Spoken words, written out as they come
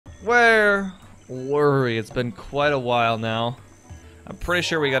Where were we? It's been quite a while now. I'm pretty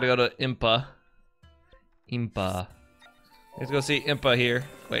sure we gotta go to Impa. Impa. Let's go see Impa here.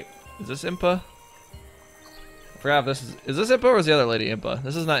 Wait, is this Impa? I forgot if this is this Impa or is the other lady Impa?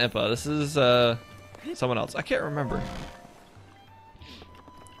 This is not Impa. This is someone else. I can't remember.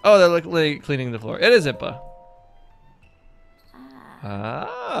 Oh, they're like cleaning the floor. It is Impa.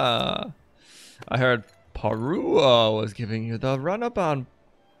 Ah. I heard Parua was giving you the runabout,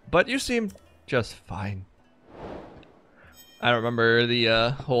 but you seem just fine. I don't remember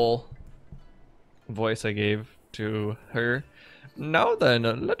the whole voice I gave to her. Now then,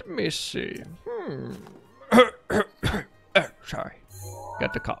 let me see. Sorry.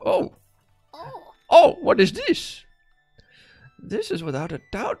 Got the cough. Oh. Oh, what is this? This is without a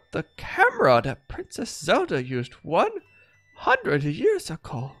doubt the camera that Princess Zelda used 100 years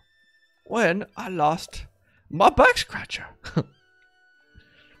ago when I lost my back scratcher.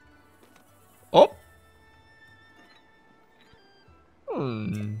 Oh.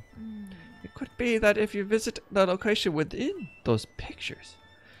 It could be that if you visit the location within those pictures,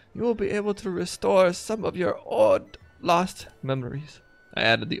 you will be able to restore some of your old lost memories. I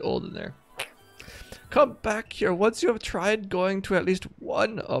added the old in there. Come back here once you have tried going to at least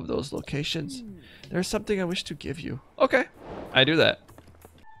one of those locations. There's something I wish to give you. Okay, I do that.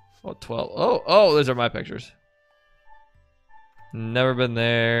 Oh, 12. Oh, those are my pictures. Never been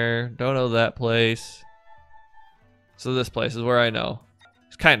there. Don't know that place. So this place is where I know.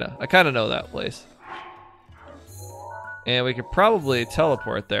 It's I kind of know that place. And we could probably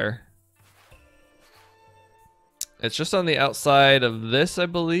teleport there. It's just on the outside of this, I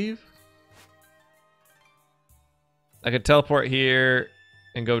believe. I could teleport here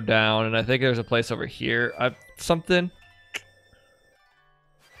and go down, and I think there's a place over here. Something.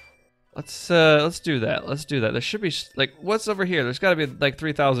 Let's do that. Let's do that. There should be like, what's over here? There's got to be like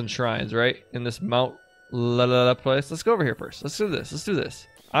 3,000 shrines, right? In this Mount place. Let's go over here first. Let's do this. Let's do this.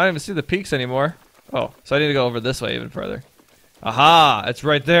 I don't even see the peaks anymore. Oh, so I need to go over this way even further. Aha! It's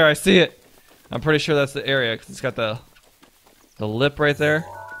right there. I see it. I'm pretty sure that's the area because it's got the lip right there.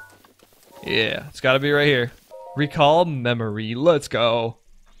 Yeah, it's got to be right here. Recall memory. Let's go.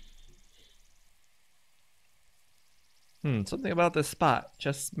 Something about this spot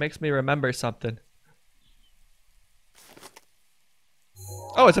just makes me remember something.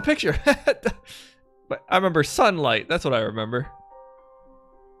 Oh, it's a picture. But I remember sunlight. That's what I remember.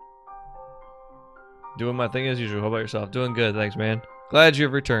 Doing my thing as usual. How about yourself? Doing good. Thanks, man. Glad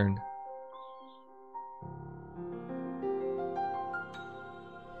you've returned.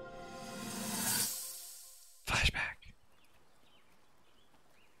 Flashback.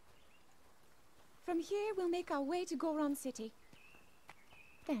 From here, we'll make our way to Goron City.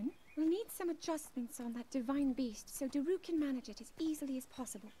 Then, we'll need some adjustments on that divine beast so Daru can manage it as easily as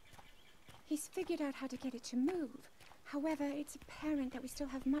possible. He's figured out how to get it to move. However, it's apparent that we still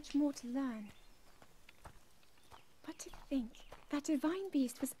have much more to learn. But to think, that divine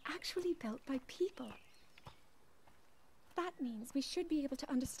beast was actually built by people. That means we should be able to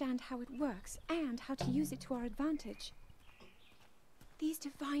understand how it works and how to use it to our advantage. These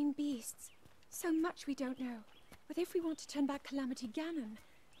divine beasts, so much we don't know. But if we want to turn back Calamity Gannon,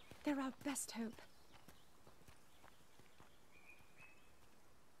 they're our best hope.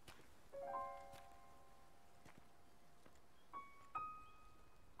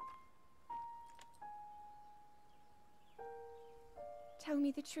 Tell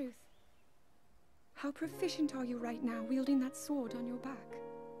me the truth. How proficient are you right now wielding that sword on your back?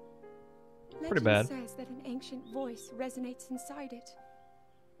 Pretty bad. Legend says that an ancient voice resonates inside it.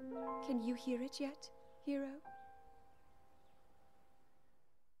 Can you hear it yet, hero?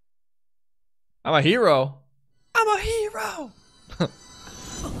 I'm a hero. I'm a hero.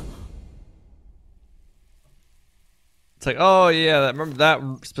 It's like, oh yeah, remember that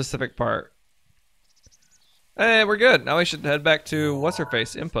specific part. Hey, we're good. Now we should head back to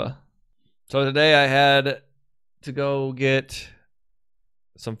what's-her-face, Impa. So today I had to go get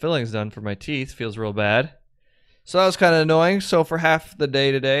some fillings done for my teeth. Feels real bad. So that was kind of annoying. So for half the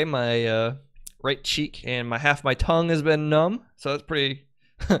day today, my right cheek and half my tongue has been numb. So that's pretty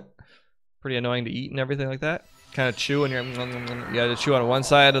pretty annoying to eat and everything like that. Kind of chew and you got to chew on one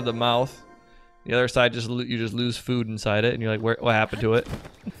side of the mouth. The other side, you just lose food inside it, and you're like, what happened to it?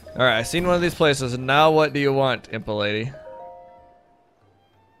 All right, I've seen one of these places, and now what do you want, Impa lady?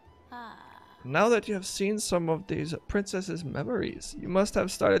 Now that you have seen some of these princess's memories, you must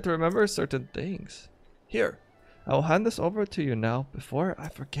have started to remember certain things. Here, I will hand this over to you now before I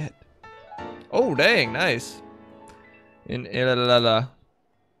forget. Oh, dang, nice. This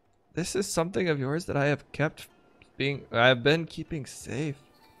is something of yours that I have been keeping safe.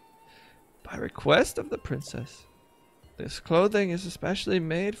 By request of the princess. This clothing is especially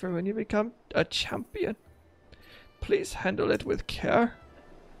made for when you become a champion. Please handle it with care.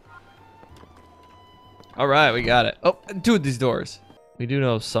 Alright, we got it. Oh, dude, these doors. We do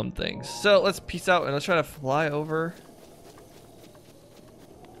know some things. So let's peace out and let's try to fly over.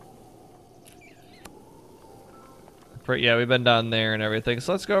 Yeah, we've been down there and everything.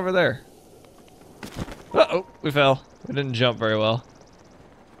 So let's go over there. Uh-oh, we fell. We didn't jump very well.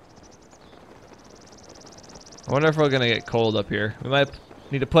 I wonder if we're gonna get cold up here. We might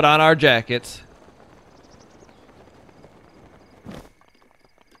need to put on our jackets.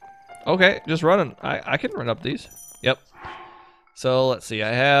 Okay, just running. I can run up these. Yep. So let's see.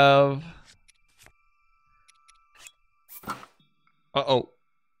 I have. Uh-oh.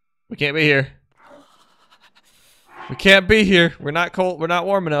 We can't be here. We can't be here. We're not cold. We're not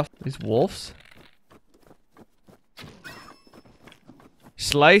warm enough. These wolves.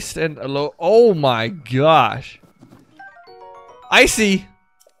 Sliced and low. Oh my gosh. Icy.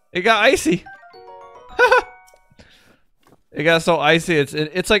 It got icy. It got so icy.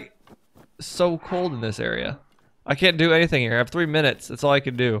 It's like so cold in this area. I can't do anything here. I have 3 minutes. That's all I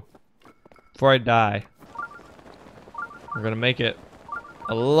can do before I die. We're gonna make it.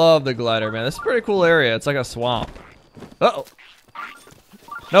 I love the glider, man. This is a pretty cool area. It's like a swamp. Uh-oh.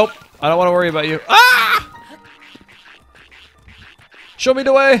 Nope. I don't want to worry about you. Ah! Show me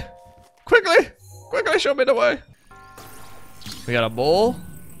the way. Quickly. Quickly show me the way. We got a bowl.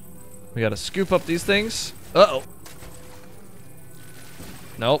 We got to scoop up these things. Uh-oh.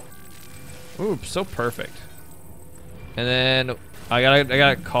 Nope. Oops, so perfect. And then I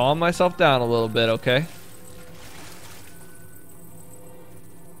gotta calm myself down a little bit, okay?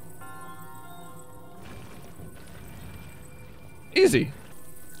 Easy.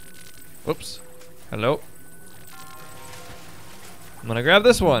 Whoops. Hello. I'm gonna grab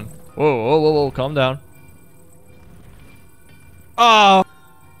this one. Whoa, whoa, whoa, whoa, calm down. Oh.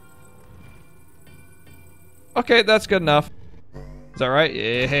 Okay, that's good enough. Is that right?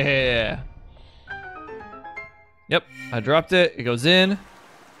 Yeah. Yep, I dropped it. It goes in.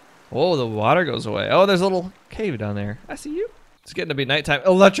 Oh, the water goes away. Oh, there's a little cave down there. I see you. It's getting to be nighttime.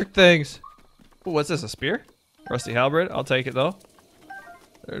 Electric things. Ooh, what's this, a spear? Rusty halberd. I'll take it though.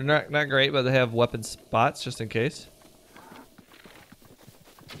 They're not great, but they have weapon spots just in case.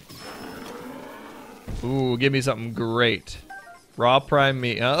 Ooh, give me something great. Raw prime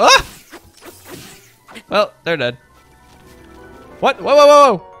meat. Ah! Well, they're dead. What? Whoa, whoa,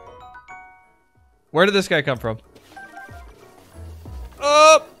 whoa, whoa! Where did this guy come from?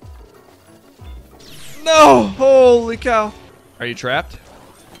 Oh! No! Holy cow! Are you trapped?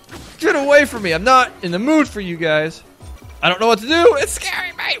 Get away from me! I'm not in the mood for you guys. I don't know what to do. It's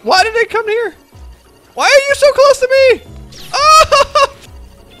scary, mate. Why did it come here? Why are you so close to me? Oh!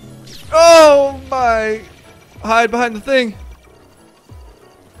 Oh my! Hide behind the thing.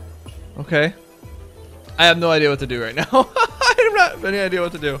 Okay. I have no idea what to do right now. I do not have any idea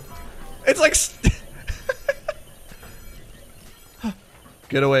what to do. It's like...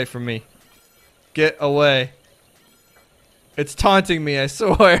 Get away from me. Get away. It's taunting me, I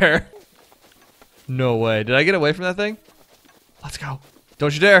swear. No way. Did I get away from that thing? Let's go.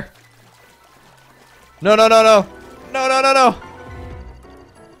 Don't you dare. No, no, no, no. No, no, no, no.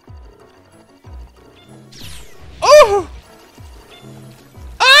 Oh!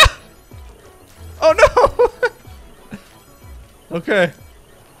 Ah! Oh no! Okay.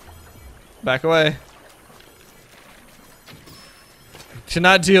 Back away.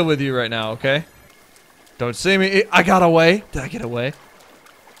 Cannot deal with you right now, okay? Don't see me. I got away. Did I get away?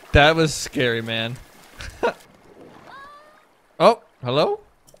 That was scary, man. Oh, hello?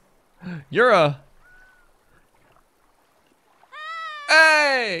 You're a...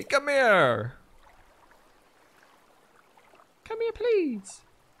 Hey, come here. Come here, please.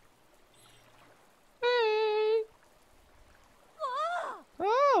 Hey.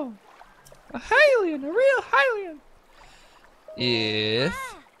 Oh, a Hylian, a real Hylian. Yes,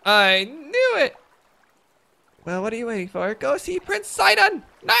 I knew it. Well, what are you waiting for? Go see Prince Sidon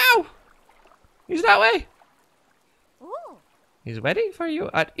now. He's that way. He's waiting for you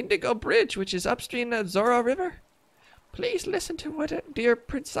at Indigo Bridge, which is upstream of Zora River. Please listen to what dear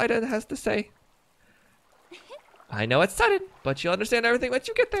Prince Sidon has to say. I know it's sudden, but you'll understand everything once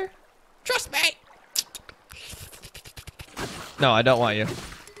you get there. Trust me. No, I don't want you.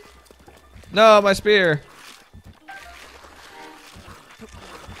 No, my spear.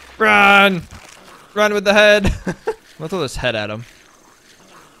 Run! Run with the head. I'll throw this head at him.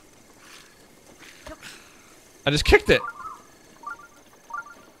 I just kicked it.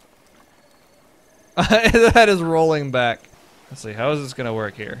 The head is rolling back. Let's see, how is this gonna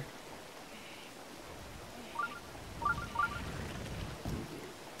work here?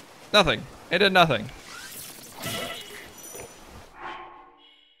 Nothing. It did nothing.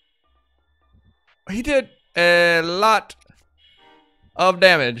 He did a lot of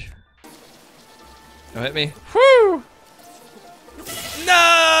damage. Don't hit me. Whew!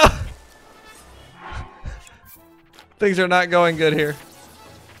 No! Things are not going good here.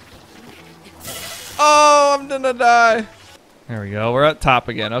 Oh, I'm gonna die. There we go. We're at top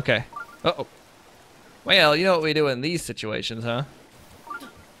again. Okay. Uh-oh. Well, you know what we do in these situations, huh?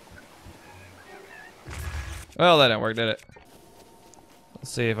 Well, that didn't work, did it?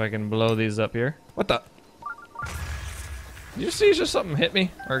 Let's see if I can blow these up here. What the? Did you see just something hit me?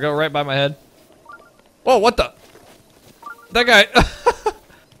 Or go right by my head? Whoa, what the? That guy.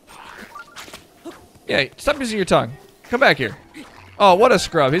 Yeah, stop using your tongue. Come back here. Oh, what a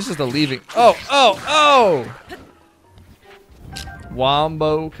scrub. He's just a leaving. Oh, oh, oh!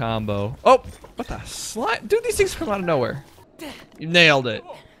 Wombo combo. Oh, what the slime? Dude, these things come out of nowhere. You nailed it.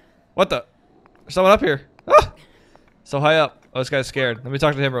 What the? There's someone up here. Ah! So high up. Oh, this guy's scared. Let me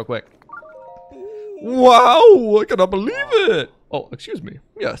talk to him real quick. Wow, I cannot believe it. Oh, excuse me.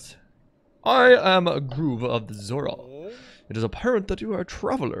 Yes. I am a Groove of the Zora. It is apparent that you are a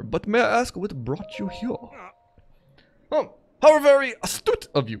traveler, but may I ask what brought you here? Oh, how very astute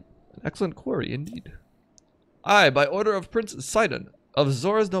of you. An excellent query indeed. I, by order of Prince Sidon of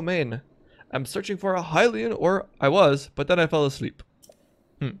Zora's domain, am searching for a Hylian, or I was, but then I fell asleep.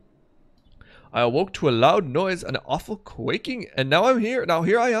 I awoke to a loud noise and awful quaking, and now I'm here. Now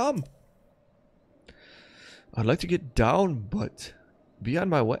here I am. I'd like to get down, but be on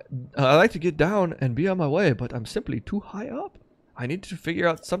my way. I'd like to get down and be on my way, but I'm simply too high up. I need to figure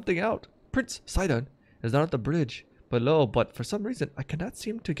out something out. Prince Sidon is down at the bridge below, but for some reason I cannot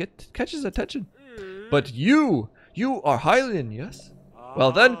seem to catch his attention. But you are Hylian, yes?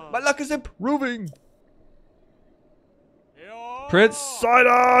 Well then, my luck is improving. Prince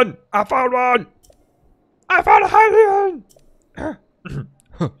Sidon! I found one! I found a Hylian!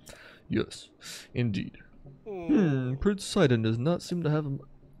 Yes, indeed. Prince Sidon does not seem to have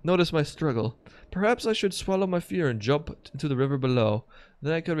noticed my struggle. Perhaps I should swallow my fear and jump into the river below.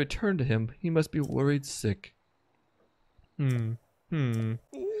 Then I could return to him. He must be worried sick. No,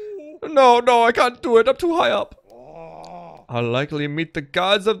 I can't do it. I'm too high up. I'll likely meet the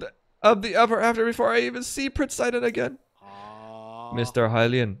gods of the ever after before I even see Prince Sidon again. Mr.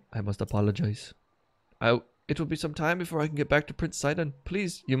 Hylian, I must apologize. It will be some time before I can get back to Prince Sidon.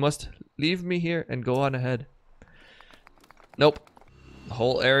 Please, you must leave me here and go on ahead. Nope. The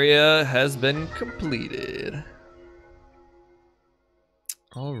whole area has been completed.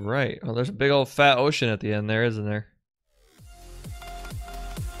 Alright. Well, there's a big old fat ocean at the end there, isn't there?